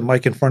you kept the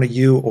mic in front of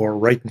you or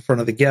right in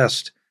front of the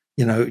guest,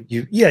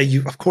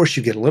 you of course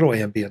you get a little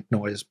ambient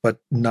noise, but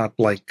not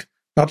like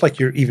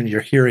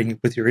you're hearing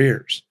with your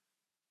ears.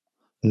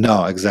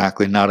 No,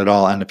 exactly, not at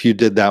all. And if you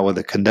did that with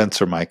a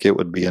condenser mic, it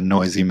would be a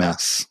noisy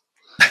mess.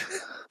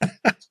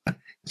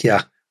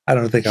 Yeah, I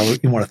don't think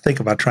you want to think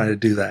about trying to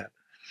do that.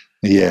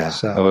 Yeah,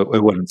 so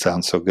it wouldn't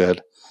sound so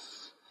good.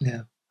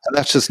 Yeah. And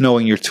that's just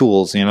knowing your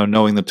tools,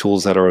 knowing the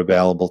tools that are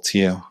available to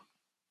you.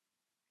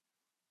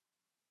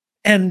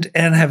 And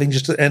having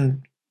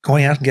and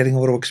going out and getting a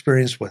little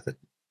experience with it.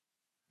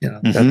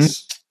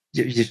 That's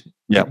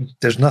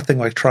there's nothing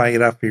like trying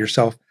it out for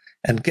yourself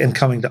and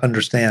coming to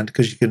understand,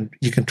 because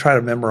you can try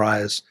to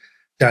memorize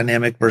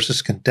dynamic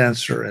versus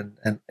condenser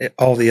and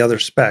all the other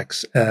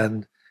specs,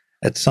 and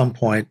at some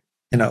point,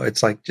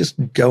 it's like just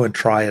go and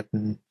try it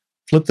and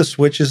flip the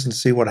switches and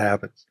see what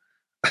happens.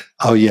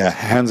 Oh yeah,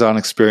 hands-on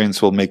experience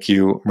will make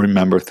you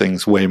remember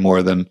things way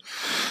more than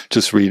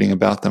just reading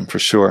about them, for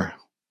sure.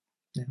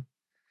 Yeah.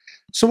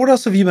 So what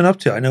else have you been up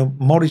to? I know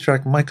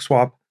multi-track mic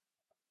swap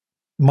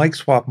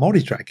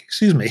multi-track,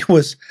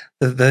 was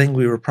the thing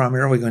we were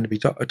primarily going to be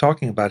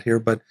talking about here.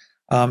 But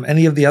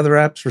any of the other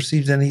apps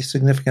received any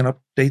significant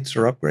updates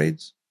or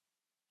upgrades?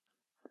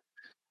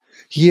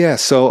 Yeah,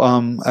 so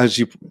as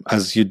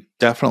you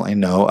definitely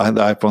know,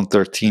 the iPhone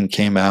 13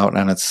 came out,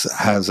 and it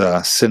has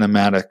a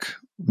cinematic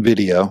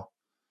video,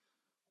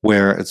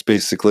 where it's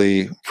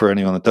basically, for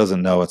anyone that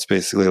doesn't know, it's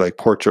basically like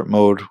portrait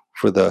mode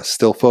for the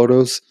still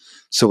photos.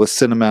 So with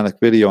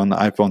cinematic video on the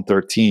iPhone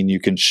 13, you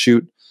can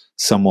shoot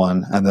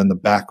someone and then the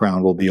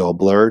background will be all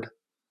blurred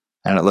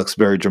and it looks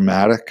very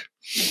dramatic.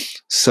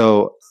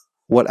 So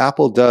what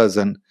Apple does,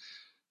 and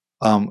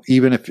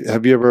even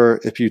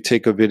if you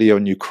take a video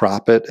and you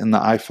crop it in the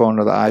iPhone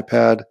or the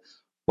iPad,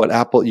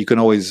 you can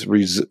always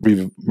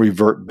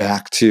revert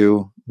back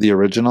to the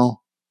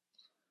original.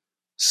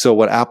 So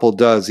what Apple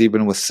does,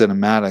 even with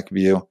cinematic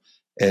view,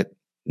 it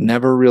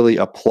never really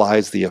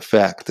applies the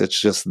effect. It's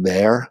just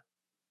there,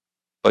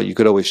 but you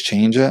could always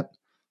change it.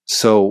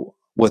 So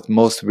with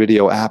most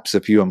video apps,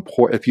 if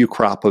you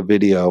crop a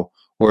video,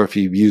 or if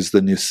you use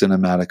the new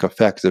cinematic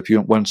effect,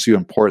 once you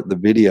import the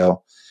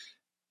video,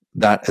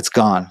 that it's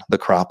gone. The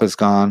crop is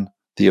gone,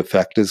 the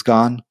effect is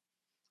gone,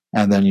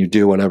 and then you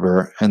do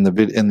whatever in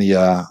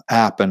the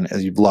app, and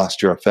you've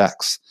lost your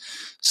effects.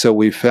 So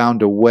we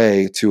found a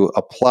way to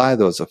apply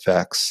those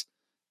effects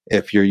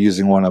if you're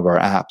using one of our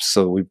apps.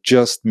 So we've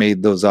just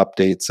made those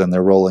updates, and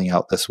they're rolling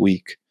out this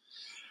week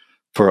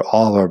for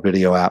all of our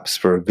video apps,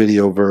 for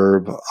Video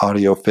Verb,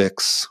 Audio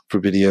Fix for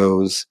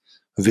videos,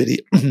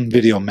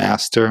 Video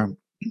Master,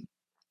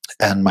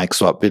 and Mic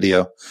Swap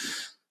Video.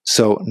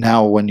 So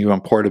now when you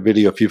import a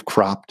video, if you've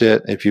cropped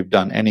it, if you've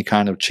done any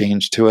kind of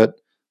change to it,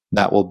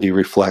 that will be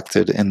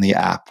reflected in the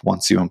app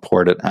once you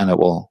import it, and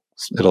it'll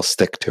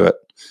stick to it.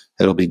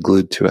 It'll be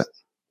glued to it.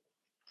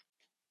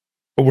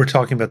 But we're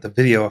talking about the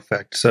video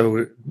effect,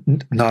 so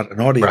not an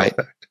audio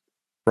effect.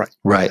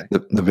 Right.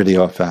 Okay. The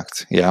video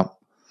effect. Yeah.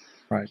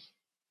 Right.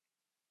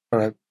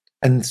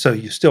 And so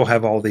you still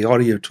have all the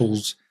audio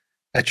tools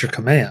at your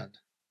command.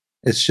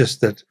 It's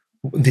just that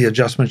the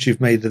adjustments you've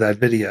made to that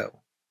video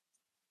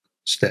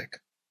stick.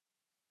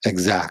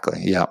 Exactly.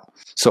 Yeah.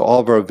 So all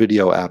of our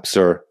video apps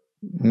are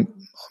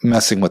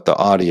messing with the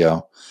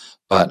audio,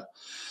 but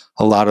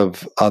a lot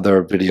of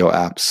other video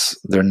apps,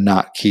 they're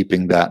not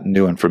keeping that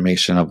new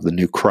information of the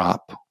new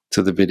crop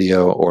to the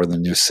video or the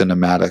new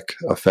cinematic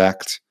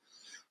effect.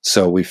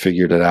 So we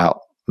figured it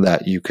out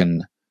that you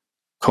can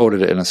code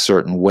it in a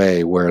certain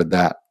way where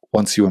that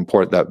once you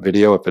import that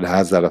video, if it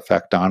has that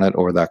effect on it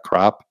or that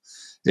crop,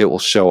 it will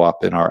show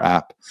up in our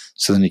app.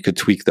 So then you could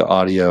tweak the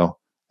audio,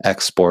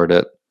 export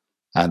it,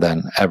 and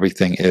then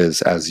everything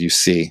is as you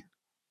see.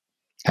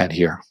 and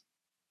here.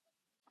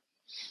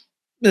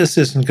 This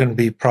isn't going to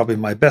be probably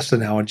my best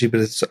analogy,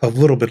 but it's a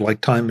little bit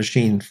like Time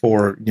Machine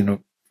for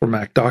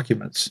Mac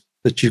documents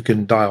that you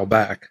can dial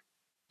back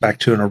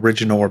to an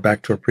original or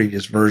back to a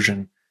previous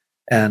version,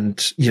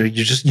 and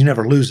you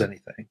never lose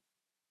anything.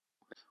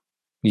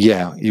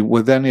 Yeah,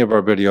 with any of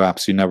our video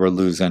apps, you never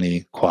lose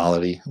any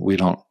quality.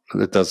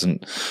 It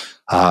doesn't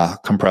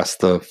compress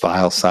the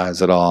file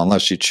size at all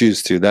unless you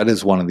choose to. That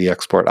is one of the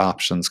export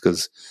options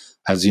because,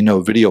 as you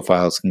know, video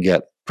files can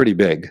get pretty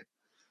big.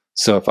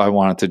 So if I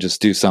wanted to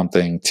just do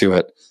something to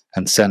it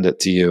and send it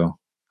to you,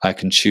 I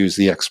can choose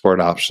the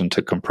export option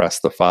to compress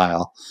the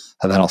file,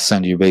 and then I'll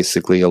send you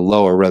basically a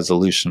lower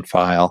resolution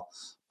file,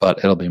 but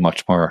it'll be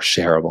much more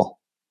shareable.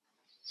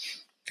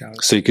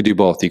 So you could do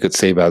both. You could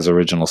save as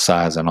original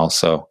size and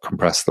also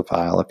compress the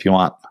file if you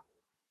want.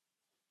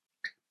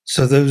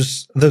 So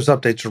those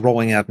updates are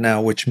rolling out now,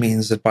 which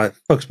means that by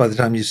the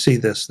time you see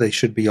this, they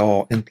should be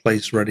all in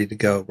place, ready to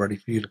go, ready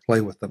for you to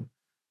play with them.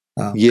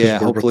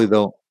 Hopefully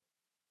they'll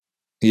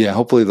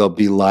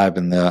be live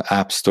in the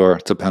App Store.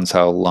 It depends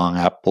how long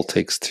Apple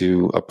takes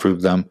to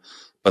approve them,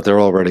 but they're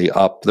already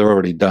up. They're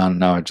already done.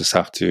 Now I just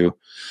have to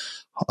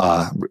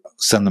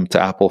send them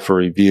to Apple for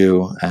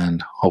review,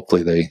 and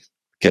hopefully they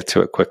get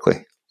to it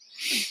quickly.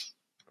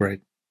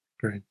 Great.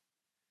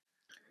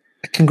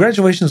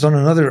 Congratulations on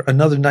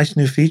another nice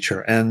new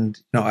feature, and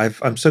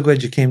I'm so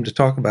glad you came to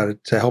talk about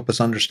it to help us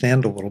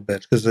understand a little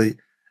bit, because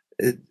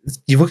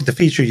you look at the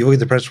feature, you look at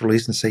the press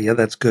release, and say, yeah,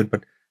 that's good,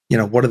 but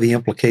what are the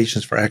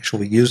implications for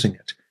actually using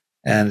it?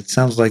 And it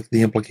sounds like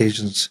the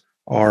implications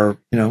are,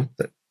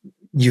 that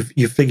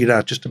you've figured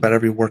out just about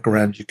every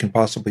workaround you can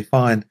possibly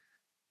find,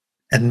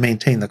 and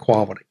maintain the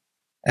quality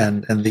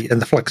and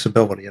the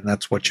flexibility, and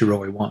that's what you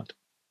really want.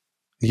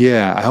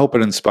 Yeah, I hope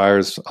it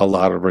inspires a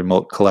lot of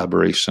remote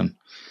collaboration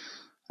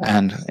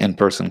and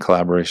in-person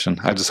collaboration.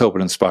 I just hope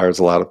it inspires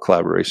a lot of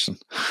collaboration.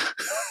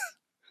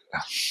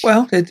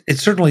 Well, it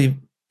certainly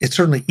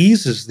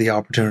eases the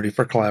opportunity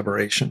for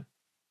collaboration.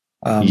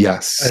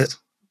 Yes.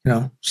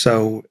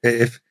 So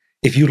if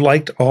you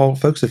liked all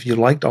of those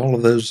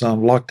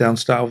lockdown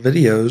style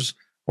videos,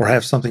 or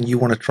have something you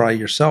want to try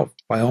yourself,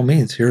 by all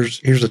means,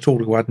 here's a tool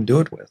to go out and do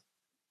it with.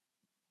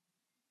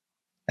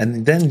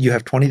 And then you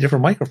have 20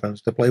 different microphones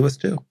to play with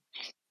too.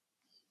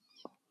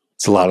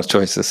 It's a lot of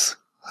choices.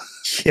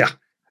 Yeah.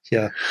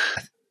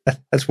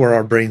 That's where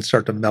our brains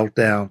start to melt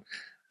down.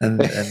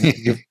 And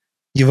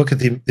you look at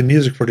the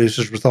music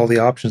producers with all the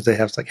options they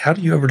have. It's like, how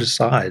do you ever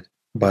decide?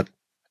 But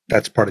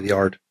that's part of the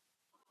art.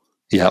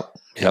 Yep.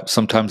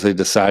 Sometimes they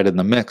decide in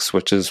the mix,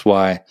 which is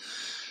why,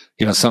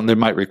 they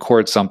might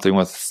record something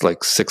with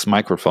like 6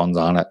 microphones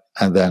on it,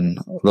 and then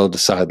they'll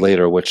decide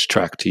later which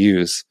track to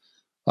use.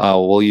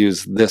 We'll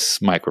use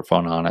this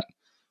microphone on it,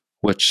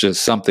 which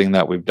is something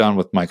that we've done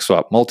with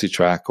MicSwap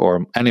Multitrack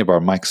or any of our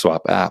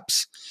MicSwap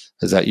apps,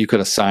 is that you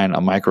could assign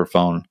a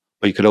microphone,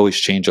 but you could always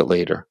change it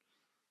later.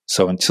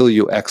 So until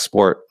you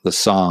export the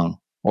song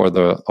or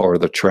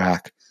the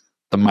track,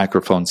 the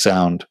microphone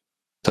sound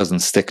doesn't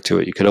stick to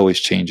it. You could always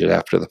change it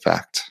after the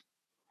fact.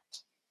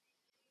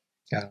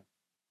 Yeah.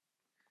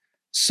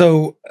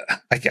 So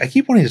I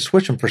keep wanting to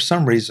switch them for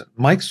some reason.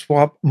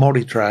 MicSwap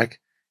Multitrack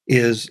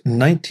is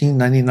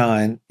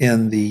 $19.99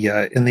 in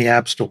the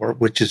App Store,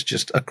 which is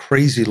just a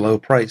crazy low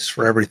price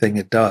for everything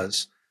it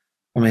does.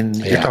 I mean,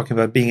 You're talking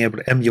about being able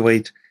to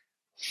emulate.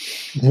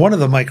 One of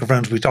the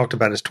microphones we talked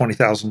about is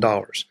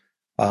 $20,000,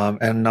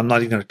 and I'm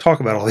not even going to talk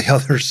about all the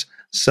others.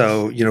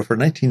 So, for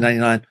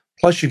 $19.99,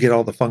 plus you get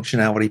all the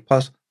functionality,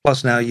 plus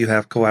now you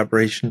have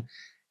collaboration,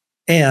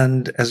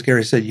 and as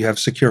Gary said, you have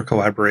secure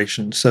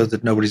collaboration so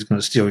that nobody's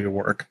going to steal your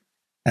work,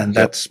 and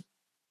that's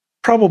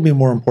probably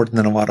more important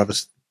than a lot of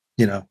us,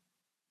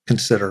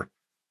 consider.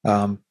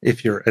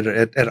 If you're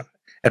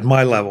at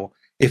my level,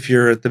 if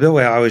you're at the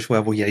Billie Eilish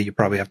level, you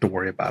probably have to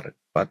worry about it,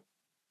 but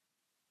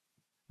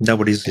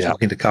nobody's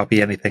looking to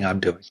copy anything I'm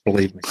doing,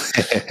 believe me.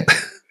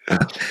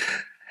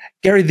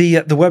 Gary,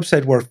 the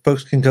website where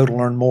folks can go to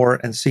learn more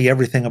and see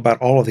everything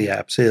about all of the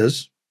apps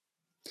is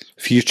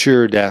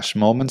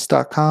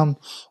future-moments.com,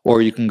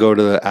 or you can go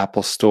to the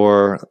Apple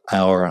Store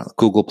or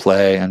Google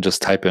Play and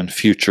just type in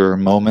Future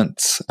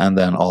Moments, and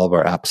then all of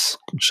our apps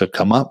should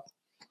come up.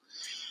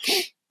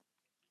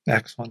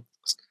 Excellent.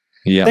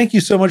 Yeah. Thank you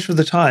so much for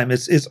the time.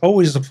 It's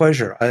always a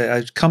pleasure.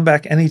 I come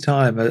back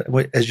anytime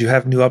as you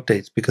have new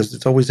updates, because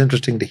it's always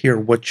interesting to hear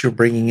what you're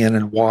bringing in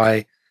and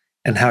why,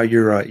 and how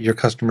your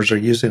customers are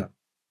using them.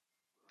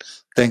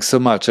 Thanks so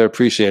much. I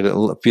appreciate it.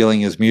 The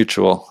feeling is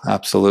mutual.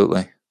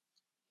 Absolutely.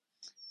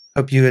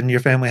 Hope you and your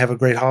family have a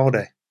great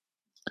holiday.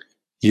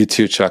 You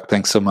too, Chuck.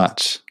 Thanks so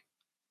much.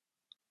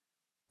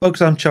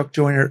 Folks, I'm Chuck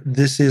Joiner.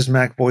 This is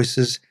Mac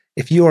Voices.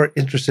 If you are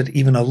interested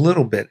even a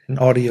little bit in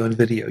audio and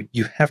video,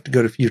 you have to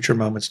go to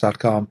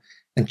futuremoments.com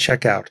and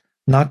check out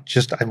not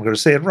just, I'm going to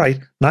say it right,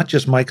 not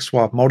just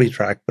MicSwap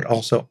Multitrack, but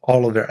also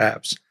all of their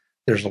apps.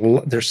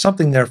 There's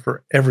something there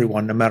for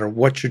everyone, no matter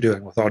what you're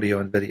doing with audio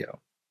and video.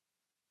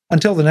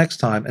 Until the next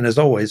time, and as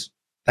always,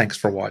 thanks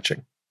for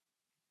watching.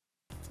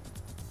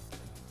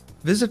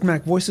 Visit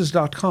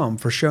MacVoices.com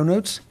for show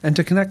notes and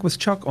to connect with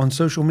Chuck on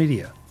social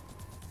media.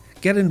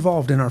 Get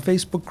involved in our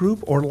Facebook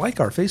group or like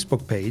our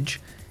Facebook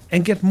page,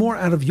 and get more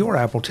out of your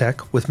Apple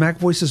tech with Mac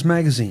Voices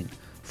Magazine,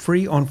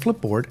 free on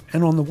Flipboard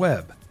and on the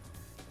web.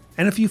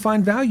 And if you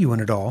find value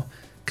in it all,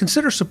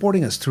 consider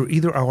supporting us through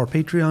either our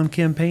Patreon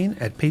campaign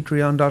at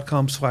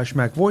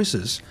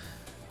patreon.com/MacVoices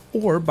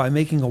or by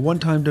making a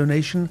one-time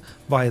donation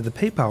via the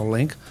PayPal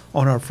link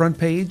on our front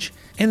page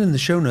and in the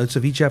show notes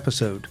of each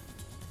episode.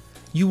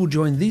 You will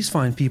join these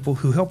fine people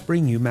who help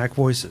bring you Mac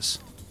Voices.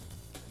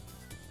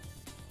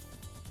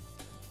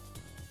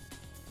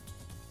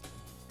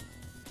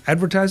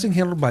 Advertising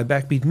handled by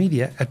Backbeat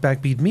Media at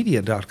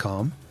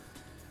backbeatmedia.com.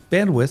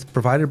 Bandwidth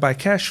provided by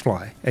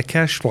CacheFly at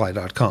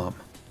cachefly.com.